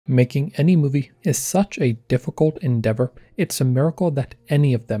Making any movie is such a difficult endeavor, it's a miracle that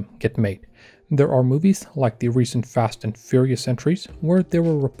any of them get made. There are movies like the recent Fast and Furious entries where there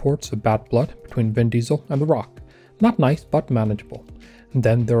were reports of bad blood between Vin Diesel and The Rock. Not nice, but manageable.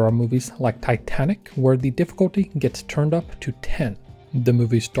 Then there are movies like Titanic where the difficulty gets turned up to 10. The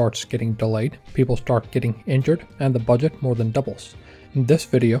movie starts getting delayed, people start getting injured, and the budget more than doubles. This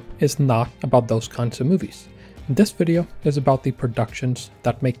video is not about those kinds of movies. This video is about the productions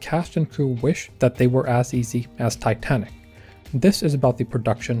that make cast and crew wish that they were as easy as Titanic. This is about the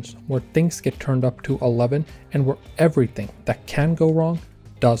productions where things get turned up to 11 and where everything that can go wrong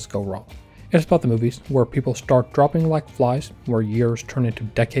does go wrong. It's about the movies where people start dropping like flies, where years turn into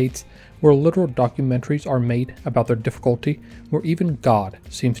decades, where literal documentaries are made about their difficulty, where even God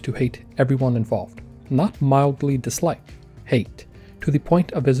seems to hate everyone involved. Not mildly dislike, hate, to the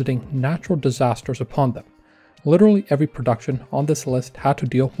point of visiting natural disasters upon them. Literally every production on this list had to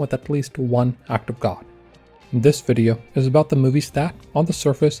deal with at least one act of God. This video is about the movies that, on the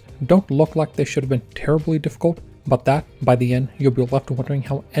surface, don't look like they should have been terribly difficult, but that, by the end, you'll be left wondering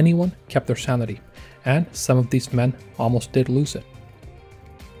how anyone kept their sanity, and some of these men almost did lose it.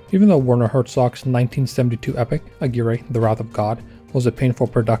 Even though Werner Herzog's 1972 epic, Aguirre, The Wrath of God, was a painful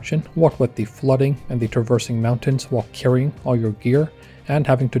production, what with the flooding and the traversing mountains while carrying all your gear, and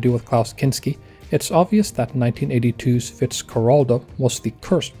having to deal with Klaus Kinski, it's obvious that 1982's Fitzcarraldo was the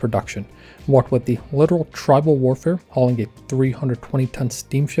cursed production, what with the literal tribal warfare hauling a 320-ton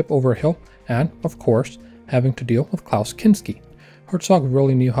steamship over a hill, and, of course, having to deal with Klaus Kinski. Herzog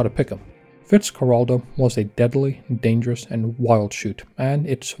really knew how to pick him. Fitzcarraldo was a deadly, dangerous, and wild shoot, and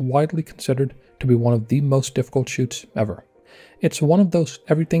it's widely considered to be one of the most difficult shoots ever. It's one of those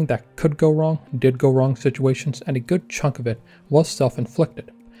everything that could go wrong did go wrong situations, and a good chunk of it was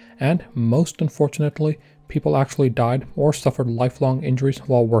self-inflicted. And most unfortunately, people actually died or suffered lifelong injuries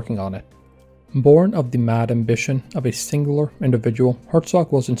while working on it. Born of the mad ambition of a singular individual,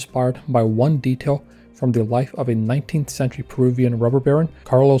 Herzog was inspired by one detail from the life of a 19th century Peruvian rubber baron,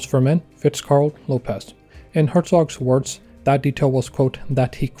 Carlos Fermin Fitzcarraldo Lopez. In Herzog's words, that detail was, quote,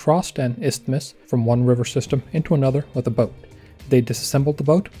 that he crossed an isthmus from one river system into another with a boat. They disassembled the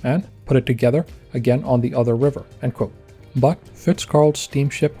boat and put it together again on the other river, end quote. But Fitzcarraldo's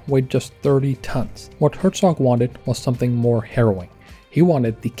steamship weighed just 30 tons. What Herzog wanted was something more harrowing. He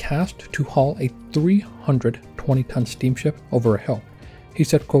wanted the cast to haul a 320-ton steamship over a hill. He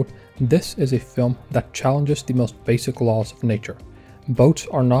said, quote, this is a film that challenges the most basic laws of nature. Boats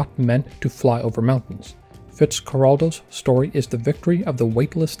are not meant to fly over mountains. Fitzcarraldo's story is the victory of the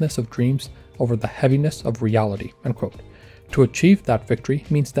weightlessness of dreams over the heaviness of reality, end quote. To achieve that victory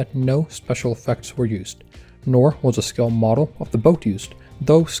means that no special effects were used, nor was a scale model of the boat used,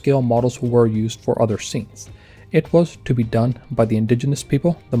 though scale models were used for other scenes. It was to be done by the indigenous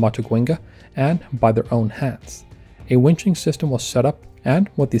people, the Machaguenga, and by their own hands. A winching system was set up, and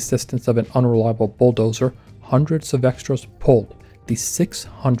with the assistance of an unreliable bulldozer, hundreds of extras pulled the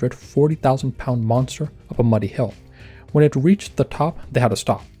 640,000-pound monster up a muddy hill. When it reached the top, they had to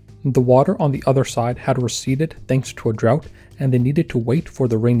stop. The water on the other side had receded thanks to a drought, and they needed to wait for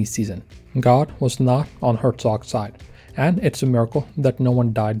the rainy season. God was not on Herzog's side, and it's a miracle that no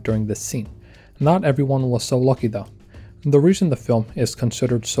one died during this scene. Not everyone was so lucky though. The reason the film is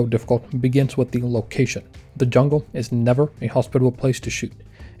considered so difficult begins with the location. The jungle is never a hospitable place to shoot.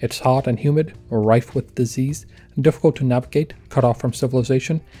 It's hot and humid, rife with disease, difficult to navigate, cut off from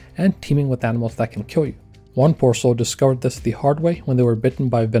civilization, and teeming with animals that can kill you. One poor soul discovered this the hard way when they were bitten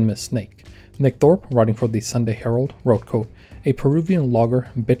by a venomous snake. Nick Thorpe, writing for the Sunday Herald, wrote, quote, a Peruvian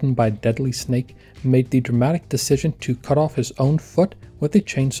logger bitten by a deadly snake made the dramatic decision to cut off his own foot with a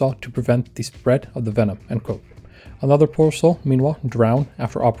chainsaw to prevent the spread of the venom, end quote. Another poor soul, meanwhile, drowned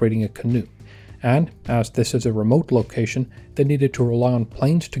after operating a canoe. And, as this is a remote location, they needed to rely on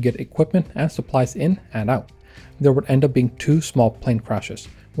planes to get equipment and supplies in and out. There would end up being 2 small plane crashes,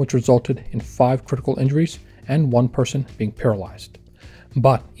 which resulted in 5 critical injuries and 1 person being paralyzed.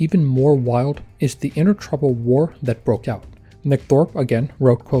 But even more wild is the intertribal war that broke out. Nick Thorpe again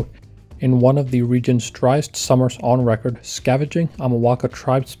wrote, quote, in one of the region's driest summers on record, scavenging Amawaka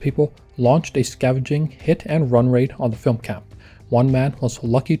tribespeople launched a scavenging hit-and-run raid on the film camp. One man was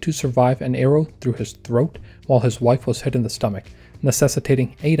lucky to survive an arrow through his throat while his wife was hit in the stomach,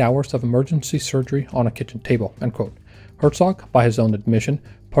 necessitating 8 hours of emergency surgery on a kitchen table, end quote. Herzog, by his own admission,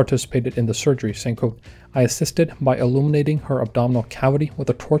 participated in the surgery, saying, quote, I assisted by illuminating her abdominal cavity with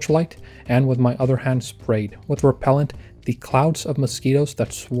a torchlight and with my other hand sprayed with repellent the clouds of mosquitoes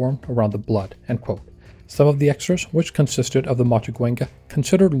that swarmed around the blood, end quote. Some of the extras, which consisted of the Machaguenga,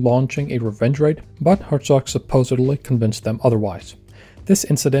 considered launching a revenge raid, but Herzog supposedly convinced them otherwise. This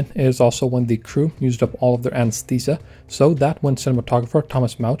incident is also when the crew used up all of their anesthesia, so that when cinematographer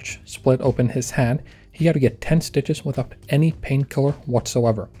Thomas Mouch split open his hand, he had to get 10 stitches without any painkiller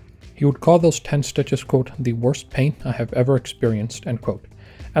whatsoever. He would call those 10 stitches, quote, "the worst pain I have ever experienced," end quote.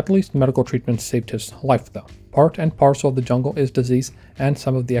 At least medical treatment saved his life though. Part and parcel of the jungle is disease, and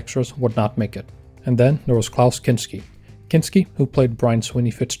some of the extras would not make it. And then there was Klaus Kinski. Kinski, who played Brian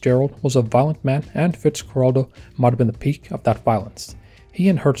Sweeney Fitzgerald, was a violent man, and Fitzcarraldo might have been the peak of that violence. He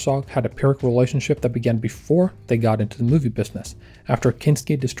and Herzog had a pyrrhic relationship that began before they got into the movie business, after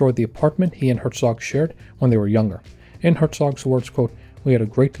Kinski destroyed the apartment he and Herzog shared when they were younger. In Herzog's words, quote, "We had a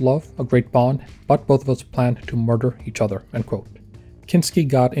great love, a great bond, but both of us planned to murder each other," end quote. Kinski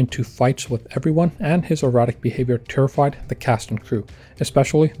got into fights with everyone, and his erratic behavior terrified the cast and crew,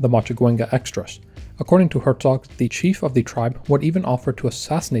 especially the Machaguenga extras. According to Herzog, the chief of the tribe would even offer to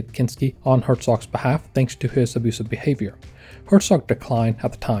assassinate Kinski on Herzog's behalf thanks to his abusive behavior. Herzog declined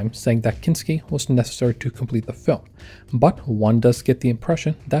at the time, saying that Kinski was necessary to complete the film, but one does get the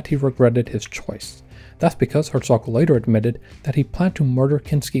impression that he regretted his choice. That's because Herzog later admitted that he planned to murder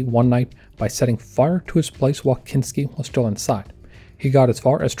Kinski one night by setting fire to his place while Kinski was still inside. He got as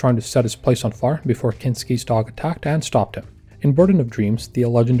far as trying to set his place on fire before Kinski's dog attacked and stopped him. In Burden of Dreams, the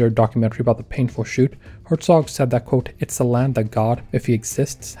legendary documentary about the painful shoot, Herzog said that, quote, "It's a land that God, if he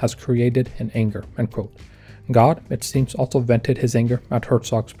exists, has created in anger," end quote. God, it seems, also vented his anger at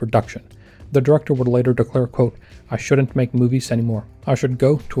Herzog's production. The director would later declare, quote, "I shouldn't make movies anymore. I should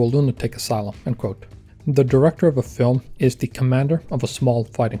go to a lunatic asylum," end quote. The director of a film is the commander of a small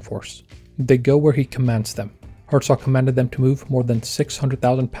fighting force. They go where he commands them. Herzog commanded them to move more than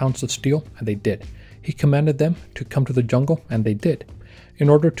 600,000 pounds of steel, and they did. He commanded them to come to the jungle, and they did. In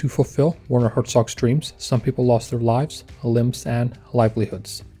order to fulfill Werner Herzog's dreams, some people lost their lives, limbs, and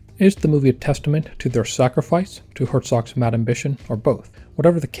livelihoods. Is the movie a testament to their sacrifice, to Herzog's mad ambition, or both?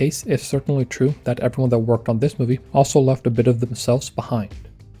 Whatever the case, it's certainly true that everyone that worked on this movie also left a bit of themselves behind.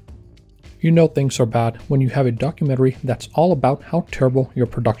 You know things are bad when you have a documentary that's all about how terrible your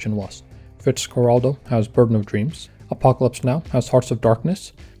production was. Fitzcarraldo has Burden of Dreams, Apocalypse Now has Hearts of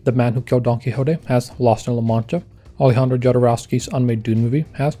Darkness, The Man Who Killed Don Quixote has Lost in La Mancha, Alejandro Jodorowsky's unmade Dune movie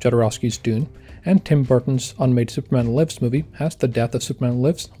has Jodorowsky's Dune, and Tim Burton's unmade Superman Lives movie has The Death of Superman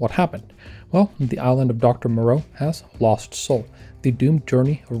Lives, What Happened? Well, The Island of Dr. Moreau has Lost Soul, the doomed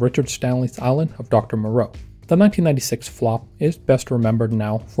journey of Richard Stanley's Island of Dr. Moreau. The 1996 flop is best remembered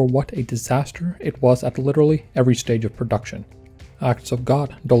now for what a disaster it was at literally every stage of production. Acts of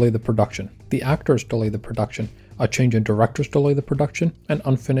God delay the production, the actors delay the production, a change in directors delay the production, an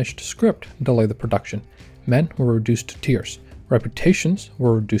unfinished script delay the production. Men were reduced to tears, reputations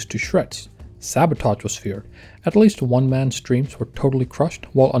were reduced to shreds, sabotage was feared, at least one man's dreams were totally crushed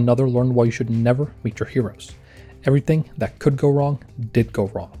while another learned why you should never meet your heroes. Everything that could go wrong did go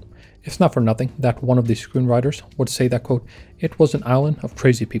wrong. It's not for nothing that one of the screenwriters would say that, quote, "It was an island of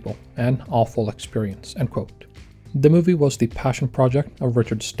crazy people, an awful experience," end quote. The movie was the passion project of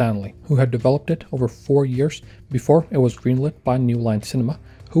Richard Stanley, who had developed it over 4 years before it was greenlit by New Line Cinema,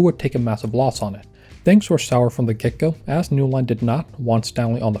 who would take a massive loss on it. Things were sour from the get-go, as New Line did not want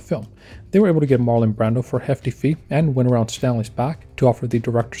Stanley on the film. They were able to get Marlon Brando for a hefty fee and win around Stanley's back to offer the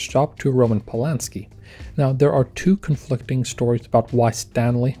director's job to Roman Polanski. Now, there are two conflicting stories about why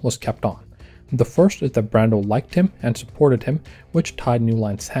Stanley was kept on. The first is that Brando liked him and supported him, which tied New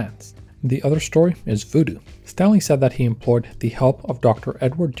Line's hands. The other story is voodoo. Stanley said that he employed the help of Dr.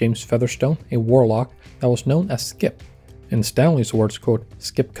 Edward James Featherstone, a warlock that was known as Skip. In Stanley's words, quote,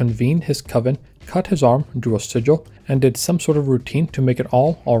 "Skip convened his coven, cut his arm, drew a sigil, and did some sort of routine to make it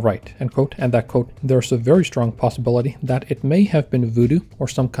all right," end quote, and that, quote, "There's a very strong possibility that it may have been voodoo or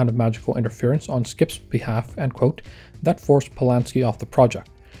some kind of magical interference on Skip's behalf," end quote, that forced Polanski off the project.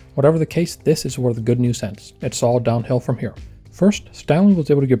 Whatever the case, this is where the good news ends. It's all downhill from here. First, Stanley was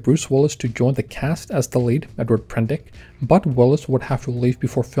able to get Bruce Willis to join the cast as the lead, Edward Prendick, but Willis would have to leave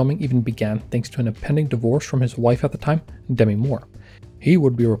before filming even began thanks to an impending divorce from his wife at the time, Demi Moore. He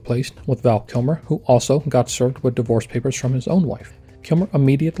would be replaced with Val Kilmer, who also got served with divorce papers from his own wife. Kilmer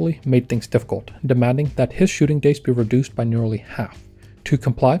immediately made things difficult, demanding that his shooting days be reduced by nearly half. To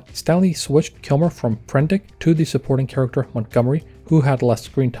comply, Stanley switched Kilmer from Prendick to the supporting character Montgomery, who had less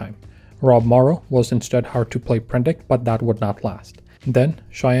screen time. Rob Morrow was instead hired to play Prendick, but that would not last. Then,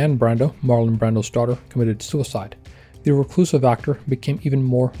 Cheyenne Brando, Marlon Brando's daughter, committed suicide. The reclusive actor became even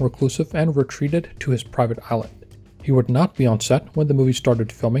more reclusive and retreated to his private island. He would not be on set when the movie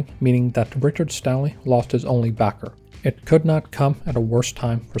started filming, meaning that Richard Stanley lost his only backer. It could not come at a worse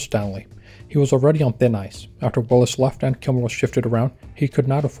time for Stanley. He was already on thin ice. After Willis left and Kilmer was shifted around, he could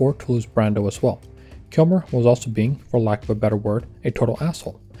not afford to lose Brando as well. Kilmer was also being, for lack of a better word, a total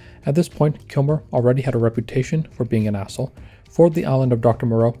asshole. At this point, Kilmer already had a reputation for being an asshole. For the island of Dr.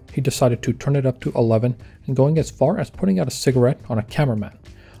 Moreau, he decided to turn it up to 11, and going as far as putting out a cigarette on a cameraman.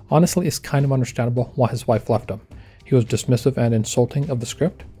 Honestly, it's kind of understandable why his wife left him. He was dismissive and insulting of the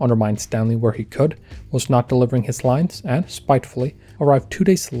script, undermined Stanley where he could, was not delivering his lines, and, spitefully, arrived 2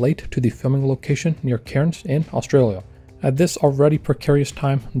 days late to the filming location near Cairns in Australia. At this already precarious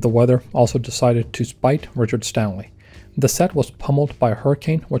time, the weather also decided to spite Richard Stanley. The set was pummeled by a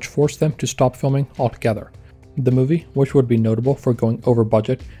hurricane which forced them to stop filming altogether. The movie, which would be notable for going over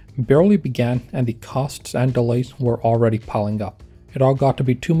budget, barely began and the costs and delays were already piling up. It all got to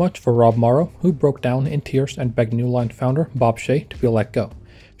be too much for Rob Morrow, who broke down in tears and begged New Line founder Bob Shaye to be let go.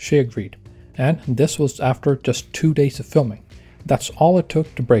 Shaye agreed, and this was after just 2 days of filming. That's all it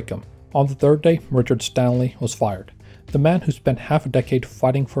took to break him. On the third day, Richard Stanley was fired. The man who spent half a decade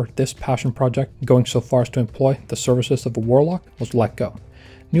fighting for this passion project, going so far as to employ the services of a warlock, was let go.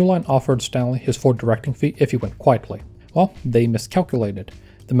 New Line offered Stanley his full directing fee if he went quietly. Well, they miscalculated.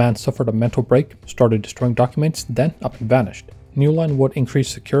 The man suffered a mental break, started destroying documents, then up and vanished. New Line would increase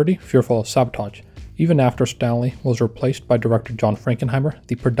security, fearful of sabotage. Even after Stanley was replaced by director John Frankenheimer,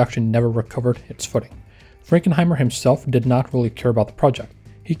 the production never recovered its footing. Frankenheimer himself did not really care about the project.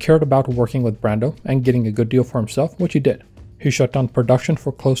 He cared about working with Brando and getting a good deal for himself, which he did. He shut down production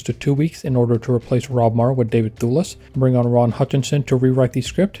for close to 2 weeks in order to replace Rob Morrow with David Thewlis, bring on Ron Hutchinson to rewrite the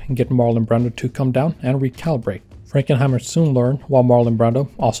script, and get Marlon Brando to come down and recalibrate. Frankenheimer soon learned while Marlon Brando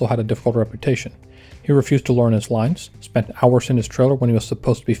also had a difficult reputation. He refused to learn his lines, spent hours in his trailer when he was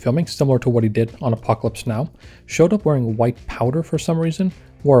supposed to be filming, similar to what he did on Apocalypse Now, showed up wearing white powder for some reason,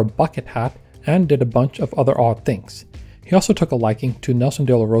 wore a bucket hat, and did a bunch of other odd things. He also took a liking to Nelson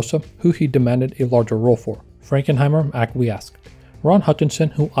De La Rosa, who he demanded a larger role for. Frankenheimer acquiesced. Ron Hutchinson,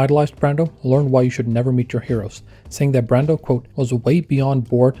 who idolized Brando, learned why you should never meet your heroes, saying that Brando, quote, was way beyond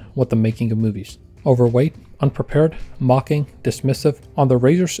bored with the making of movies. Overweight, unprepared, mocking, dismissive, on the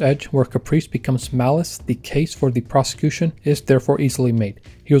razor's edge where caprice becomes malice, the case for the prosecution is therefore easily made.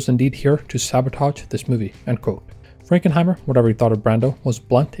 He was indeed here to sabotage this movie, end quote. Frankenheimer, whatever he thought of Brando, was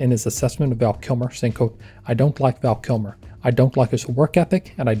blunt in his assessment of Val Kilmer, saying, quote, I don't like Val Kilmer. I don't like his work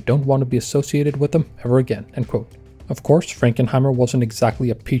ethic, and I don't want to be associated with him ever again, end quote. Of course, Frankenheimer wasn't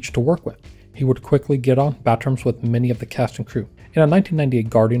exactly a peach to work with. He would quickly get on bad terms with many of the cast and crew. In a 1998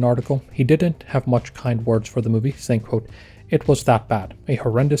 Guardian article, he didn't have much kind words for the movie, saying, quote, it was that bad, a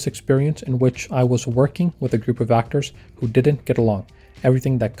horrendous experience in which I was working with a group of actors who didn't get along.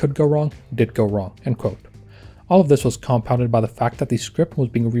 Everything that could go wrong did go wrong, end quote. All of this was compounded by the fact that the script was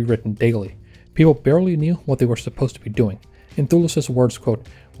being rewritten daily. People barely knew what they were supposed to be doing. In Thewlis' words, quote,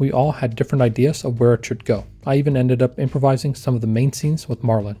 we all had different ideas of where it should go. I even ended up improvising some of the main scenes with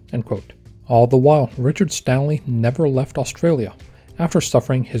Marlon, end quote. All the while, Richard Stanley never left Australia. After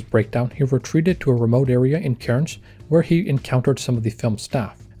suffering his breakdown, he retreated to a remote area in Cairns where he encountered some of the film's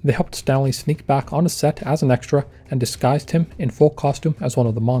staff. They helped Stanley sneak back on a set as an extra and disguised him in full costume as one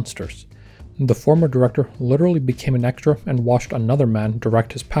of the monsters. The former director literally became an extra and watched another man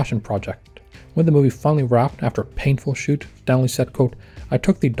direct his passion project. When the movie finally wrapped after a painful shoot, Stanley said, quote, I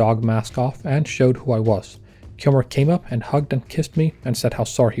took the dog mask off and showed who I was. Kilmer came up and hugged and kissed me and said how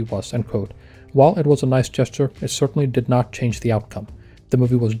sorry he was, end quote. While it was a nice gesture, it certainly did not change the outcome. The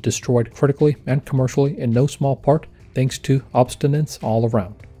movie was destroyed critically and commercially in no small part thanks to obstinance all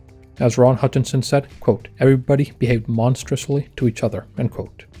around. As Ron Hutchinson said, quote, everybody behaved monstrously to each other, end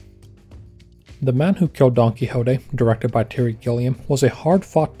quote. The Man Who Killed Don Quixote, directed by Terry Gilliam, was a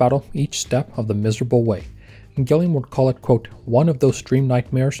hard-fought battle each step of the miserable way. Gilliam would call it, quote, one of those dream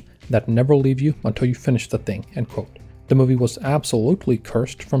nightmares that never leave you until you finish the thing, end quote. The movie was absolutely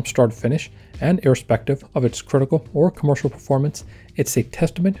cursed from start to finish, and irrespective of its critical or commercial performance, it's a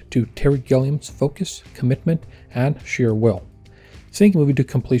testament to Terry Gilliam's focus, commitment, and sheer will. Seeing a movie to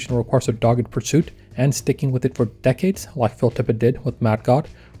completion requires a dogged pursuit, and sticking with it for decades, like Phil Tippett did with Mad God,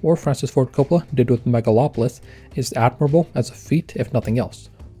 or Francis Ford Coppola did with Megalopolis, is admirable as a feat if nothing else.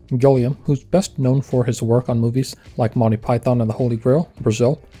 Gilliam, who's best known for his work on movies like Monty Python and the Holy Grail,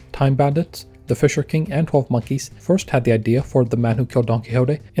 Brazil, Time Bandits, The Fisher King, and 12 Monkeys, first had the idea for The Man Who Killed Don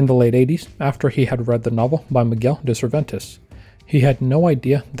Quixote in the late 80s after he had read the novel by Miguel de Cervantes. He had no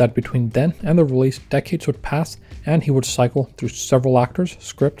idea that between then and the release, decades would pass and he would cycle through several actors,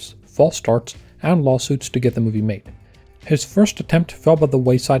 scripts, false starts, and lawsuits to get the movie made. His first attempt fell by the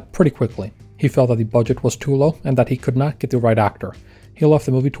wayside pretty quickly. He felt that the budget was too low and that he could not get the right actor. He left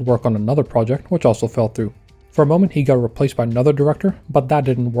the movie to work on another project, which also fell through. For a moment, he got replaced by another director, but that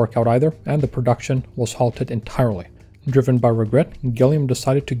didn't work out either, and the production was halted entirely. Driven by regret, Gilliam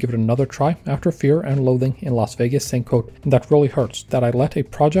decided to give it another try after Fear and Loathing in Las Vegas, saying, quote, "That really hurts that I let a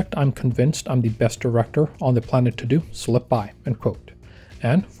project I'm convinced I'm the best director on the planet to do slip by," end quote.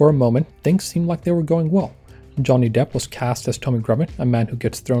 And for a moment, things seemed like they were going well. Johnny Depp was cast as Tommy Grummett, a man who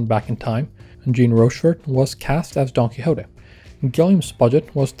gets thrown back in time. Jean Rochefort was cast as Don Quixote. Gilliam's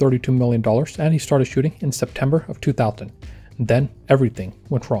budget was $32 million and he started shooting in September of 2000. Then everything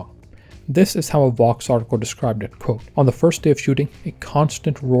went wrong. This is how a Vox article described it, quote, "On the first day of shooting, a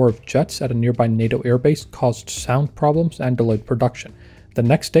constant roar of jets at a nearby NATO airbase caused sound problems and delayed production. The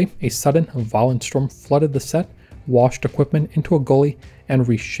next day, a sudden, violent storm flooded the set, washed equipment into a gully, and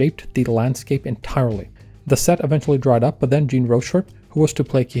reshaped the landscape entirely. The set eventually dried up, but then Jean Rochefort, who was to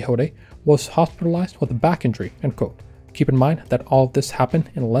play Quixote, was hospitalized with a back injury," end quote. Keep in mind that all of this happened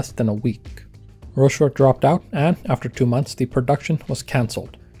in less than a week. Rochefort dropped out, and after 2 months, the production was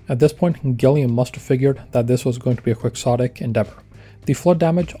cancelled. At this point, Gilliam must have figured that this was going to be a quixotic endeavor. The flood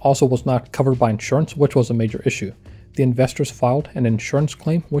damage also was not covered by insurance, which was a major issue. The investors filed an insurance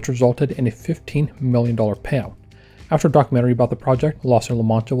claim, which resulted in a $15 million payout. After a documentary about the project, Lost in La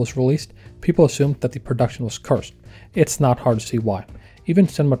Mancha, was released, people assumed that the production was cursed. It's not hard to see why. Even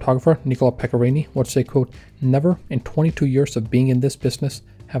cinematographer Nicola Pecorini would say, quote, "Never in 22 years of being in this business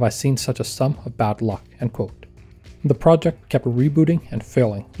have I seen such a sum of bad luck," end quote. The project kept rebooting and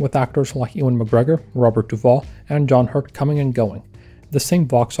failing, with actors like Ewan McGregor, Robert Duvall, and John Hurt coming and going. The same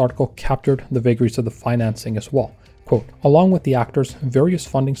Vox article captured the vagaries of the financing as well. Quote, "Along with the actors, various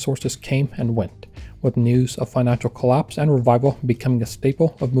funding sources came and went, with news of financial collapse and revival becoming a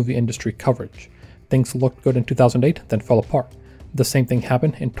staple of movie industry coverage. Things looked good in 2008, then fell apart. The same thing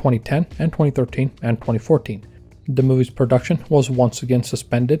happened in 2010 and 2013 and 2014. The movie's production was once again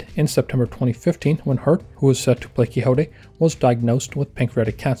suspended in September 2015 when Hurt, who was set to play Quixote, was diagnosed with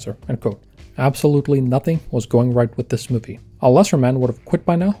pancreatic cancer," end quote. Absolutely nothing was going right with this movie. A lesser man would have quit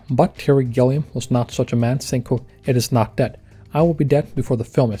by now, but Terry Gilliam was not such a man, saying, quote, "It is not dead. I will be dead before the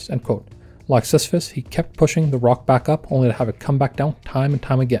film is," end quote. Like Sisyphus, he kept pushing the rock back up only to have it come back down time and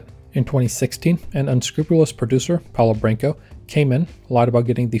time again. In 2016, an unscrupulous producer, Paolo Branco, came in, lied about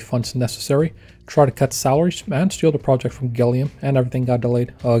getting the funds necessary, tried to cut salaries, and steal the project from Gilliam, and everything got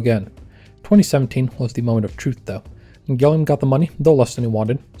delayed again. 2017 was the moment of truth though. Gilliam got the money, though less than he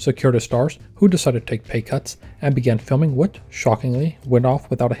wanted, secured his stars, who decided to take pay cuts, and began filming, which, shockingly, went off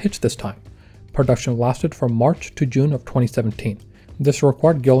without a hitch this time. Production lasted from March to June of 2017. This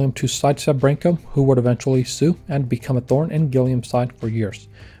required Gilliam to sidestep Branco, who would eventually sue and become a thorn in Gilliam's side for years.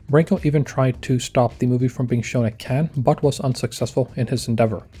 Branco even tried to stop the movie from being shown at Cannes, but was unsuccessful in his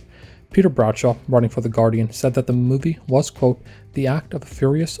endeavor. Peter Bradshaw, writing for The Guardian, said that the movie was, quote, "the act of a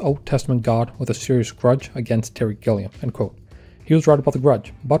furious Old Testament God with a serious grudge against Terry Gilliam," end quote. He was right about the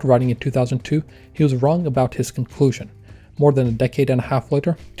grudge, but writing in 2002, he was wrong about his conclusion. More than a decade and a half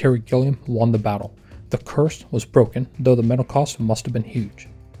later, Terry Gilliam won the battle. The curse was broken, though the mental cost must have been huge.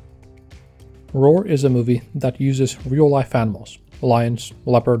 Roar is a movie that uses real-life animals: lions,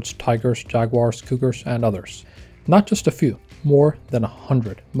 leopards, tigers, jaguars, cougars, and others. Not just a few, more than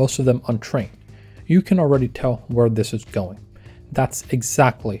 100, most of them untrained. You can already tell where this is going. That's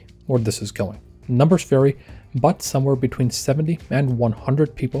exactly where this is going. Numbers vary, but somewhere between 70 and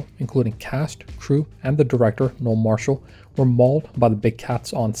 100 people, including cast, crew, and the director, Noel Marshall, were mauled by the big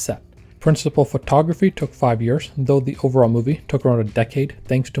cats on set. Principal photography took 5 years, though the overall movie took around a decade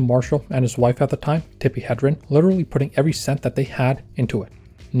thanks to Marshall and his wife at the time, Tippi Hedren, literally putting every cent that they had into it.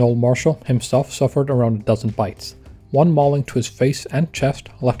 Noel Marshall himself suffered around a dozen bites. One mauling to his face and chest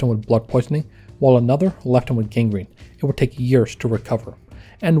left him with blood poisoning, while another left him with gangrene. It would take years to recover.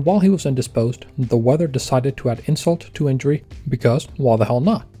 And while he was indisposed, the weather decided to add insult to injury because, why the hell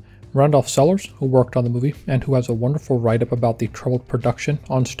not? Randolph Sellers, who worked on the movie and who has a wonderful write-up about the troubled production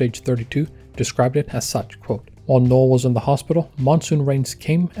on Stage 32, described it as such, quote, "While Noel was in the hospital, monsoon rains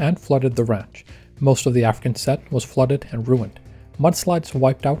came and flooded the ranch. Most of the African set was flooded and ruined. Mudslides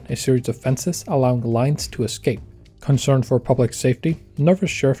wiped out a series of fences, allowing lions to escape. Concerned for public safety, nervous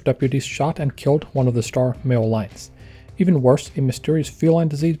sheriff deputies shot and killed one of the star male lions. Even worse, a mysterious feline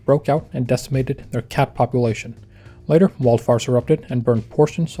disease broke out and decimated their cat population. Later, wildfires erupted and burned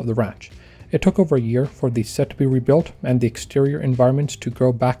portions of the ranch. It took over a year for the set to be rebuilt and the exterior environments to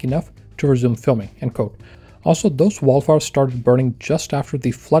grow back enough to resume filming," end quote. Also, those wildfires started burning just after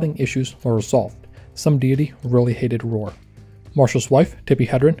the flooding issues were resolved. Some deity really hated Roar. Marshall's wife, Tippi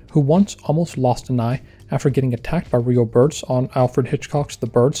Hedren, who once almost lost an eye after getting attacked by Rio birds on Alfred Hitchcock's The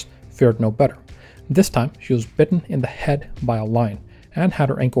Birds, fared no better. This time, she was bitten in the head by a lion and had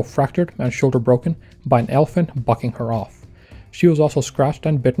her ankle fractured and shoulder broken by an elephant bucking her off. She was also scratched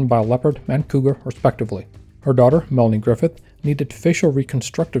and bitten by a leopard and cougar, respectively. Her daughter, Melanie Griffith, needed facial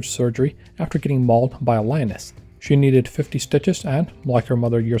reconstructive surgery after getting mauled by a lioness. She needed 50 stitches and, like her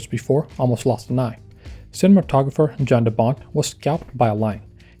mother years before, almost lost an eye. Cinematographer Jan de Bont was scalped by a lion.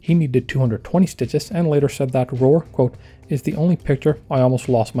 He needed 220 stitches and later said that Roar, quote, is the only picture I almost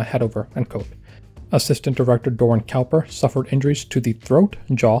lost my head over, end quote. Assistant director Doran Cowper suffered injuries to the throat,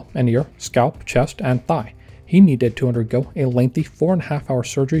 jaw, and ear, scalp, chest, and thigh. He needed to undergo a lengthy 4.5-hour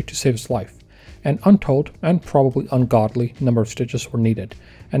surgery to save his life. An untold and probably ungodly number of stitches were needed,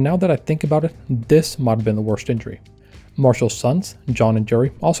 and now that I think about it, this might have been the worst injury. Marshall's sons, John and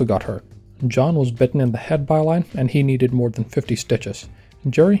Jerry, also got hurt. John was bitten in the head by a lion and he needed more than 50 stitches.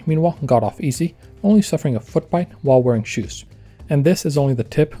 Jerry, meanwhile, got off easy, only suffering a foot bite while wearing shoes. And this is only the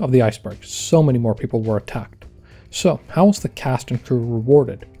tip of the iceberg. So many more people were attacked. So, how was the cast and crew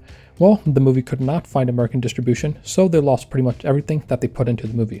rewarded? Well, the movie could not find American distribution, so they lost pretty much everything that they put into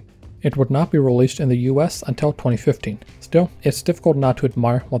the movie. It would not be released in the US until 2015. Still, it's difficult not to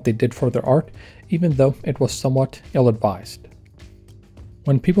admire what they did for their art, even though it was somewhat ill-advised.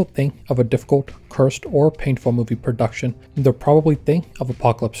 When people think of a difficult, cursed, or painful movie production, they'll probably think of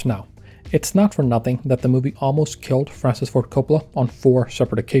Apocalypse Now. It's not for nothing that the movie almost killed Francis Ford Coppola on 4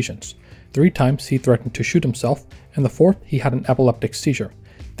 separate occasions. 3 times he threatened to shoot himself, and the 4th he had an epileptic seizure.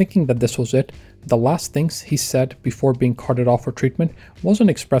 Thinking that this was it, the last things he said before being carted off for treatment wasn't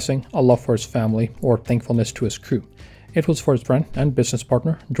expressing a love for his family or thankfulness to his crew. It was for his friend and business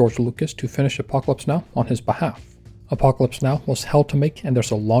partner George Lucas to finish Apocalypse Now on his behalf. Apocalypse Now was hell to make, and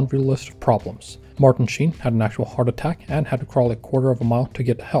there's a laundry list of problems. Martin Sheen had an actual heart attack and had to crawl a quarter of a mile to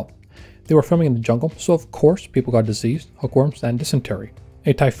get help. They were filming in the jungle, so of course people got disease, hookworms, and dysentery.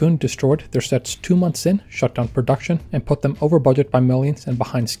 A typhoon destroyed their sets 2 months in, shut down production, and put them over budget by millions and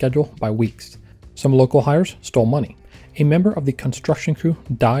behind schedule by weeks. Some local hires stole money. A member of the construction crew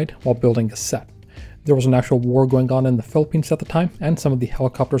died while building a set. There was an actual war going on in the Philippines at the time, and some of the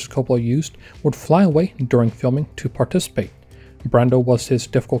helicopters Coppola used would fly away during filming to participate. Brando was his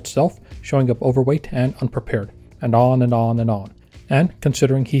difficult self, showing up overweight and unprepared, and on and on and on. And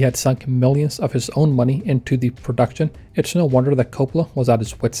considering he had sunk millions of his own money into the production, it's no wonder that Coppola was at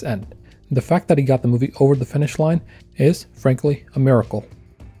his wit's end. The fact that he got the movie over the finish line is, frankly, a miracle.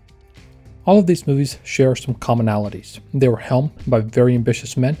 All of these movies share some commonalities. They were helmed by very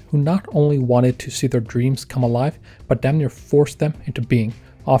ambitious men who not only wanted to see their dreams come alive, but damn near forced them into being,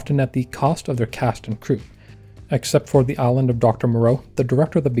 often at the cost of their cast and crew. Except for The Island of Dr. Moreau, the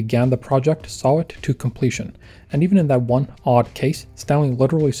director that began the project saw it to completion, and even in that one odd case, Stanley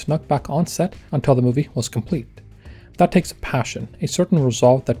literally snuck back on set until the movie was complete. That takes a passion, a certain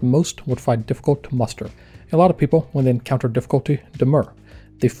resolve that most would find difficult to muster. A lot of people, when they encounter difficulty, demur.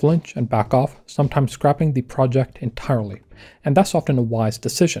 They flinch and back off, sometimes scrapping the project entirely, and that's often a wise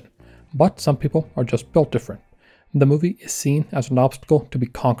decision. But some people are just built different. The movie is seen as an obstacle to be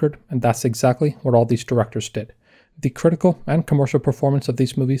conquered, and that's exactly what all these directors did. The critical and commercial performance of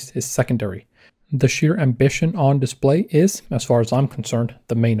these movies is secondary. The sheer ambition on display is, as far as I'm concerned,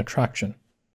 the main attraction.